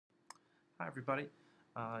Hi everybody.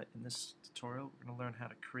 In this tutorial we're going to learn how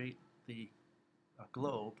to create the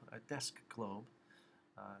globe, a desk globe.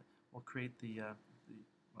 Uh, we'll create the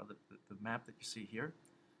map that you see here,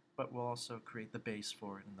 but we'll also create the base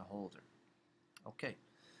for it and the holder. Okay,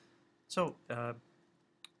 so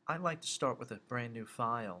I like to start with a brand new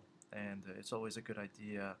file, and it's always a good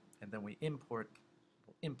idea, and then we'll import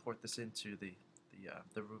this into the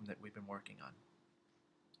room that we've been working on.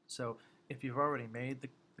 So if you've already made the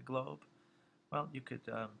globe, well, you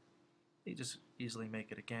just easily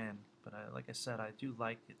make it again, but like I said, I do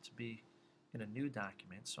like it to be in a new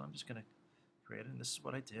document, so I'm just going to create it, and this is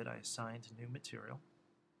what I did. I assigned new material,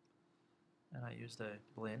 and I used a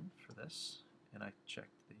blend for this, and I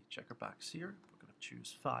checked the checker box here. We're going to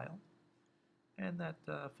choose File, and that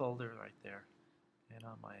folder right there, and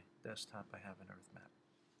on my desktop I have an Earth map.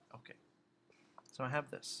 Okay, so I have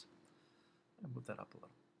this. I'll move that up a little.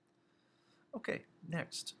 Okay,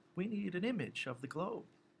 next, we need an image of the globe.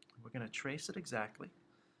 We're going to trace it exactly.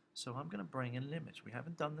 So I'm going to bring in an image. We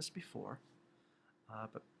haven't done this before,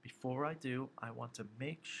 but before I do, I want to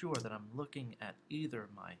make sure that I'm looking at either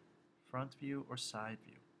my front view or side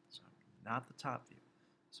view. So not the top view.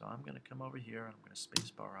 So I'm going to come over here and I'm going to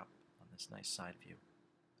spacebar up on this nice side view.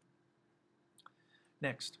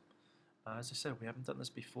 Next, as I said, we haven't done this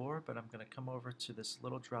before, but I'm going to come over to this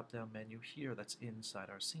little drop-down menu here that's inside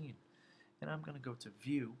our scene. And I'm going to go to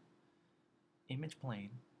View, Image Plane,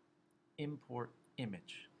 Import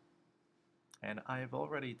Image. And I've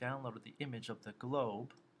already downloaded the image of the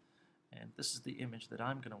globe, and this is the image that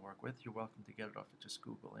I'm going to work with. You're welcome to get it off of just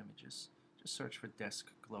Google Images. Just search for desk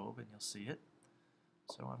globe and you'll see it.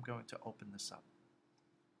 So I'm going to open this up.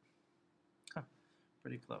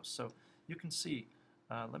 Pretty close. So you can see,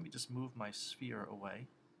 let me just move my sphere away,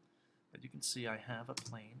 but you can see I have a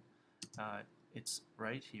plane. It's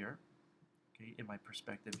right here, okay, in my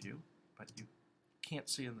perspective view, but you can't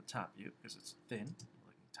see in the top view because it's thin. You're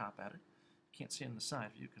looking top at it. You can't see in the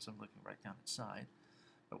side view because I'm looking right down its side.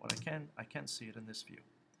 But what I can see it in this view.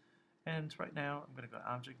 And right now I'm going to go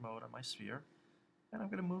object mode on my sphere, and I'm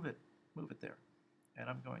going to move it there. And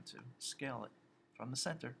I'm going to scale it from the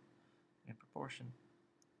center in proportion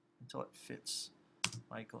until it fits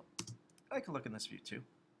my globe. I can look in this view too.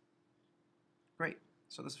 Great.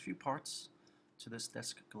 So there's a few parts to this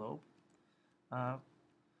desk globe.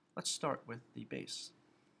 Let's start with the base.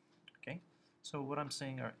 Okay, so what I'm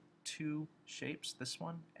seeing are two shapes, this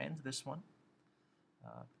one and this one.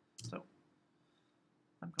 So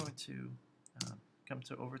I'm going to come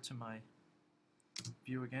over to my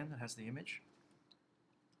view again that has the image.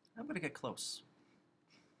 I'm going to get close.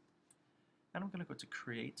 And I'm going to go to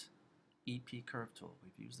Create EP Curve Tool.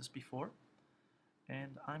 We've used this before.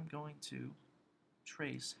 And I'm going to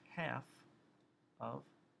trace half of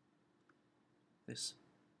this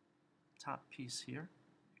top piece here.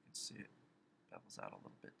 You can see it bevels out a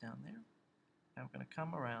little bit down there. And I'm going to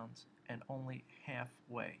come around and only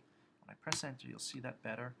halfway. When I press enter, you'll see that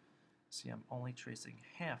better. See, I'm only tracing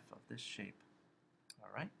half of this shape.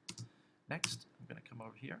 Alright, next I'm going to come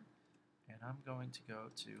over here and I'm going to go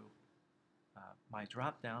to my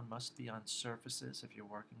drop down must be on surfaces if you're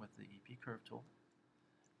working with the EP Curve tool.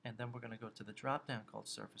 And then we're going to go to the drop down called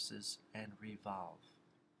surfaces and revolve.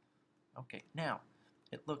 Okay, now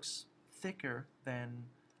it looks thicker than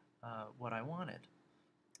what I wanted.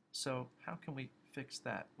 So how can we fix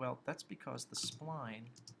that? Well, that's because the spline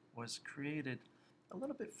was created a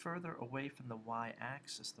little bit further away from the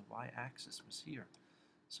y-axis. The y-axis was here.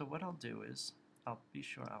 So what I'll do is I'll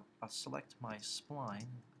select my spline.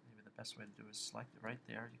 Maybe the best way to do is select it right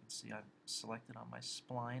there. You can see I've selected on my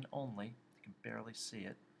spline only. You can barely see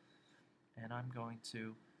it. And I'm going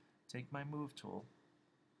to take my move tool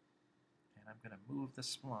and I'm going to move the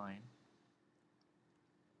spline.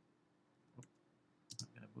 I'm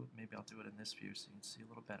going to move, maybe I'll do it in this view so you can see a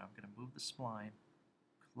little better. I'm going to move the spline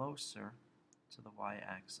closer to the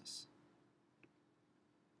y-axis.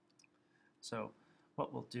 So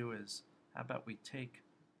what we'll do is, how about we take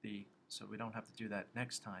so we don't have to do that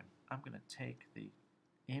next time, I'm going to take the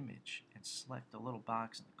image and select the little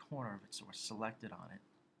box in the corner of it so we're selected on it.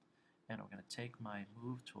 And I'm going to take my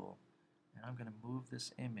move tool and I'm going to move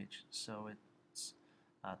this image so it's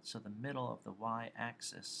so the middle of the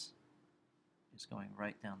y-axis is going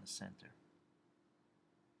right down the center.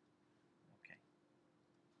 Okay.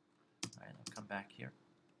 All right, I'll come back here.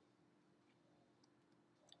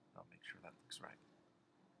 I'll make sure that looks right.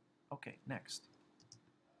 Okay, next.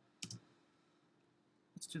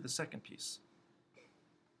 Let's do the second piece.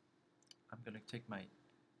 I'm going to take my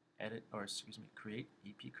create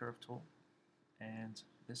EP Curve tool, and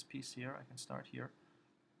this piece here, I can start here.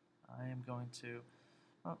 I am going to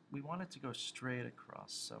Well, we want it to go straight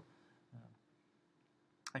across, so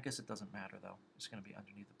I guess it doesn't matter though. It's going to be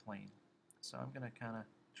underneath the plane. So I'm going to kind of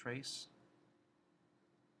trace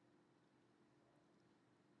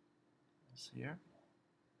this here,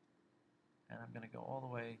 and I'm going to go all the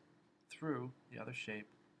way through the other shape,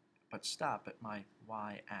 but stop at my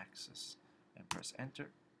y-axis and press enter.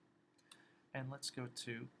 And let's go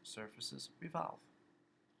to surfaces, revolve,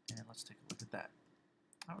 and let's take a look at that.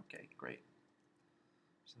 Okay, great.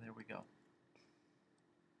 So there we go.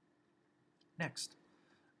 Next,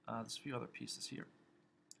 there's a few other pieces here,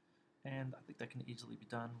 and I think that can easily be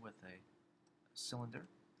done with a cylinder.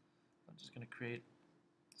 I'm just going to create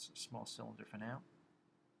a small cylinder for now.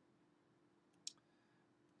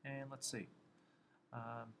 And let's see.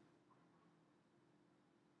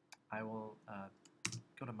 I will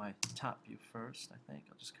go to my top view first, I think.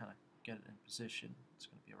 I'll just kind of get it in position. It's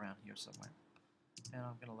going to be around here somewhere. And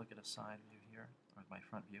I'm going to look at a side view here, or my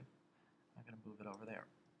front view. I'm going to move it over there.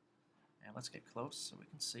 And let's get close so we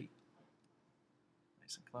can see.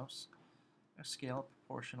 Nice and close. I'm going to scale it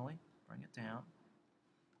proportionally, bring it down,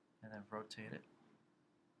 and then rotate it.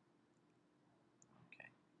 Okay,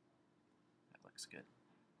 that looks good.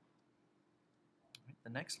 Right,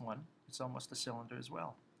 the next one, it's almost a cylinder as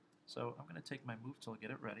well. So I'm going to take my move tool,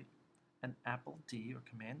 get it ready, and Apple D or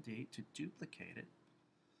Command D to duplicate it,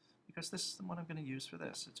 because this is the one I'm going to use for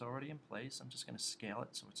this. It's already in place. I'm just going to scale it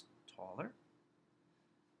so it's taller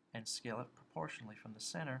and scale it proportionally from the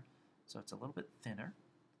center so it's a little bit thinner.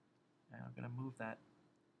 And I'm going to move that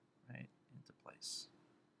right into place.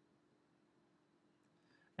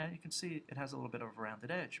 And you can see it has a little bit of a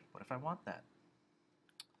rounded edge. What if I want that?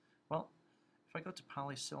 Well, if I go to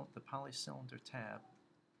the polycylinder tab,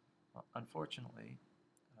 well, unfortunately,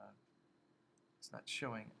 it's not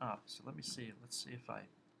showing up. So let me see. Let's see if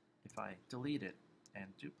I delete it and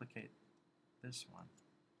duplicate this one.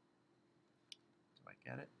 Do I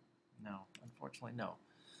get it? No, unfortunately, no.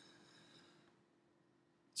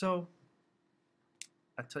 So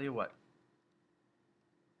I tell you what.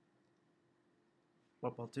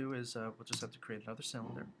 What we'll do is we'll just have to create another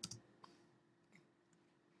cylinder.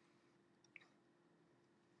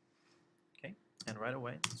 Okay, and right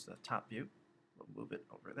away, it's the top view. We'll move it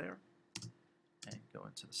over there and go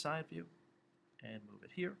into the side view and move it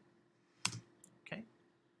here. Okay,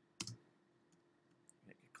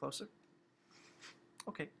 get closer.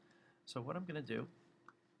 Okay, so what I'm going to do,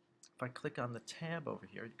 if I click on the tab over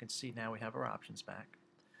here, you can see now we have our options back.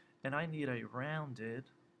 And I need a rounded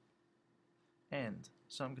end.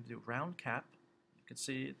 So I'm going to do round cap. You can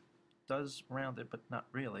see it does round it, but not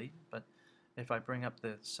really. But if I bring up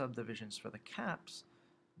the subdivisions for the caps,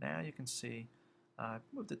 now you can see I've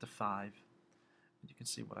moved it to 5. And you can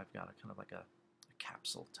see what I've got, kind of like a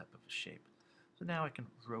capsule type of a shape. So now I can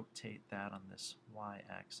rotate that on this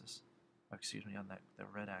y-axis, or excuse me, on the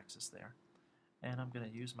red axis there. And I'm going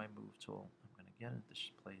to use my move tool. I'm going to get into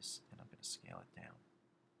this place, and I'm going to scale it down.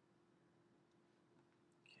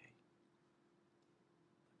 Okay.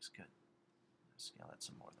 Looks good. Scale that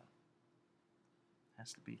some more, though. It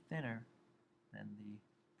has to be thinner than the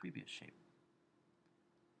previous shape.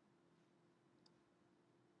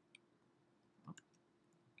 Oh,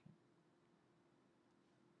 okay.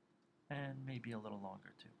 And maybe a little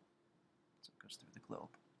longer, too. So it goes through the globe.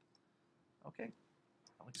 Okay,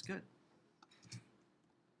 that looks good.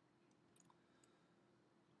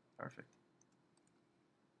 Perfect.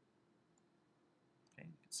 Okay,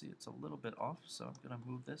 you can see it's a little bit off, so I'm going to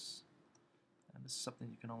move this. And this is something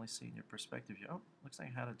you can only see in your perspective view. Oh, looks like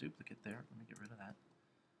I had a duplicate there. Let me get rid of that.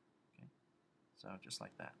 Okay, so just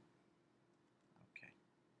like that. Okay,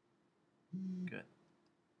 good.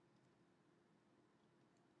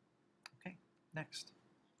 Okay, next.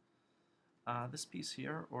 This piece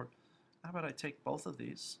here, or how about I take both of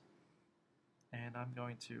these, and I'm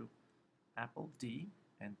going to Apple D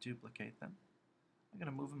and duplicate them. I'm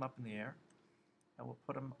going to move them up in the air, and we'll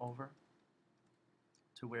put them over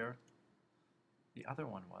to where the other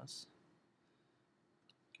one was.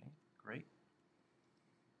 Okay, great.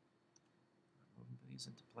 Move these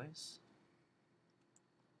into place.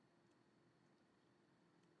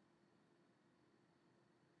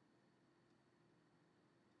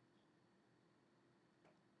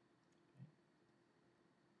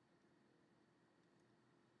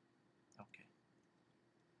 Okay.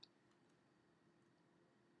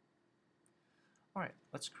 All right,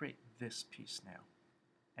 let's create this piece now.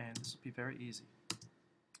 And this will be very easy.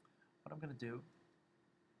 What I'm going to do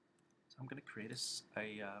is I'm going to create a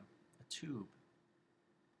tube.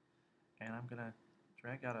 And I'm going to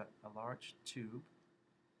drag out a large tube.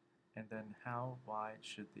 And then how wide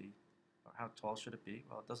should or how tall should it be?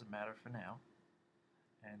 Well, it doesn't matter for now.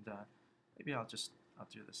 And maybe I'll do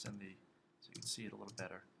this in the, so you can see it a little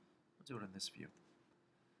better. We'll do it in this view.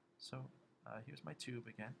 So here's my tube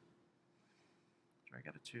again. Drag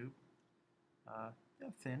out a tube, yeah,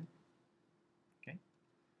 thin, okay.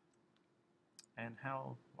 And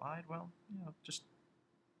how wide? Well, just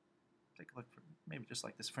take a look for maybe just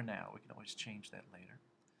like this for now. We can always change that later.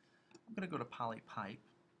 I'm going to go to poly pipe,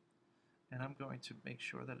 and I'm going to make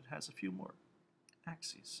sure that it has a few more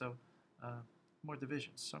axes, so more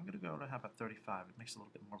divisions. So I'm going to go to have a 35. It makes it a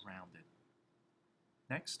little bit more rounded.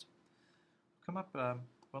 Next, come up, well,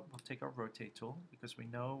 we'll take our rotate tool because we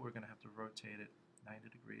know we're going to have to rotate it 90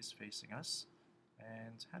 degrees facing us.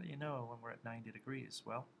 And how do you know when we're at 90 degrees?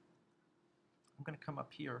 Well, I'm going to come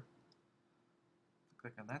up here,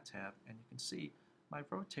 click on that tab, and you can see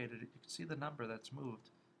I've rotated it. You can see the number that's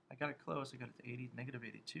moved. I got it close. I got it to 80, negative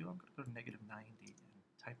 82. I'm going to go to negative 90 and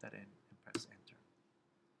type that in and press enter.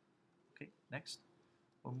 Okay, next,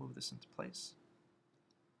 we'll move this into place.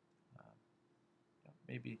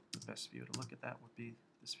 Maybe the best view to look at that would be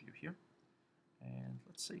this view here. And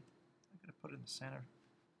let's see. I'm going to put it in the center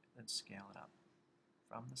and then scale it up.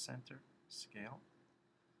 From the center, scale.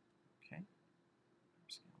 Okay,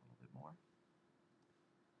 scale a little bit more.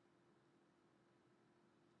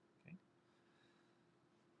 Okay.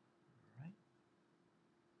 All right.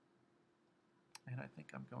 And I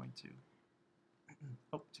think I'm going to,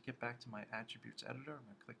 to get back to my attributes editor, I'm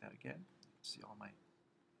going to click that again. You can see all my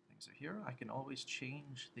things are here. I can always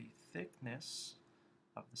change the thickness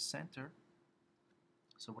of the center.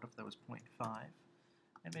 So what if that was 0.5?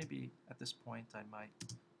 And maybe at this point I might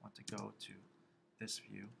want to go to this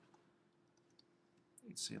view. You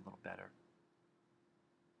can see a little better.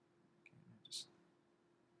 Okay, just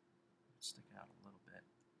stick out a little bit.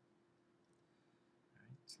 All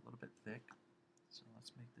right, it's a little bit thick. So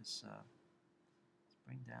let's make this, let's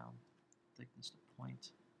bring down thickness to 0.3.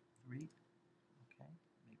 Okay,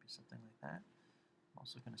 maybe something like that. I'm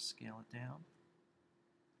also going to scale it down.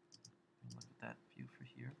 And look at that view for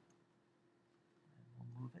here. And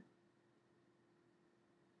we'll move it.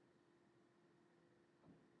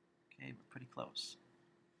 Okay, we're pretty close.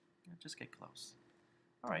 Just get close.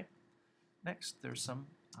 All right. Next, there's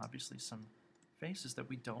obviously some faces that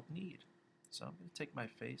we don't need. So I'm going to take my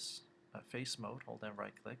face mode, hold down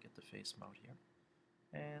right click at the face mode here.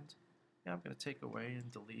 And I'm going to take away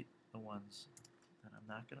and delete the ones that I'm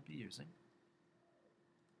not going to be using.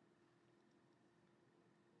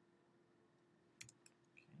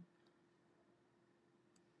 Okay.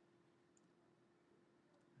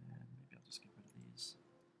 And maybe I'll just get rid of these.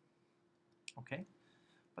 Okay.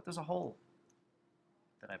 But there's a hole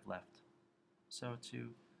that I've left. So to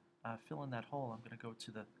fill in that hole, I'm going to go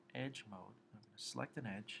to the edge mode. I'm going to select an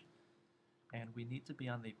edge, and we need to be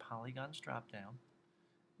on the polygons drop down.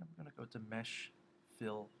 I'm going to go to mesh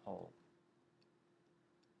fill hole,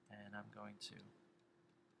 and I'm going to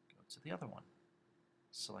go to the other one.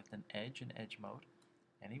 Select an edge in edge mode,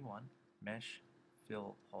 any one, mesh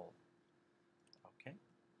fill hole. Okay,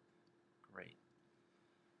 great.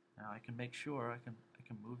 Now I can make sure I can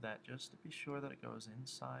move that just to be sure that it goes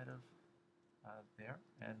inside of there.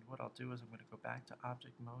 And what I'll do is I'm going to go back to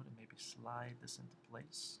object mode and maybe slide this into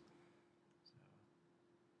place. So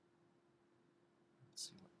let's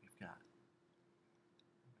see what we've got.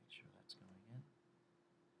 Make sure that's going in.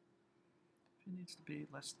 If it needs to be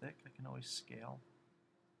less thick, I can always scale,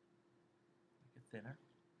 make it thinner.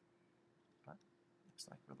 But looks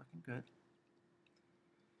like we're looking good.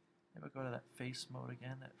 Maybe we'll go to that face mode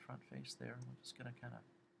again, that front face there, and we're just going to kind of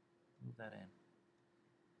move that in.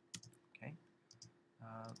 Okay.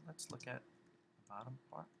 Let's look at the bottom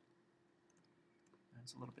part.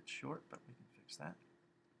 It's a little bit short, but we can fix that.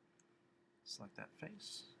 Select that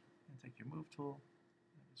face, and take your move tool,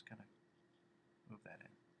 and just kind of move that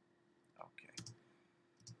in. Okay.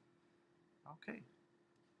 Okay.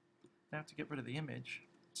 Now to get rid of the image,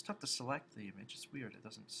 it's tough to select the image. It's weird, it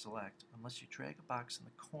doesn't select unless you drag a box in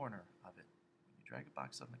the corner of it. When you drag a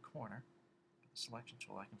box on the corner, with the selection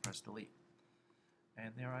tool, I can press delete.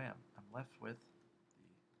 And there I am. I'm left with the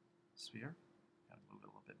sphere. Gotta move it a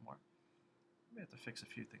little bit more. We have to fix a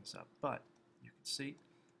few things up, but you can see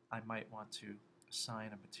I might want to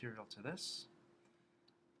assign a material to this,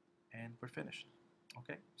 and we're finished.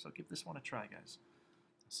 Okay, so give this one a try, guys.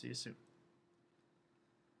 See you soon.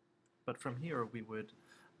 But from here, we would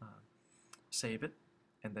save it,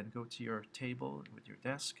 and then go to your table with your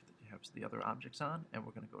desk that you have the other objects on, and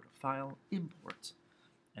we're going to go to File, Import,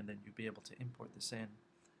 and then you'll be able to import this in,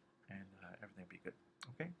 and everything will be good.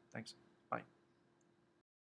 Okay, thanks. Bye.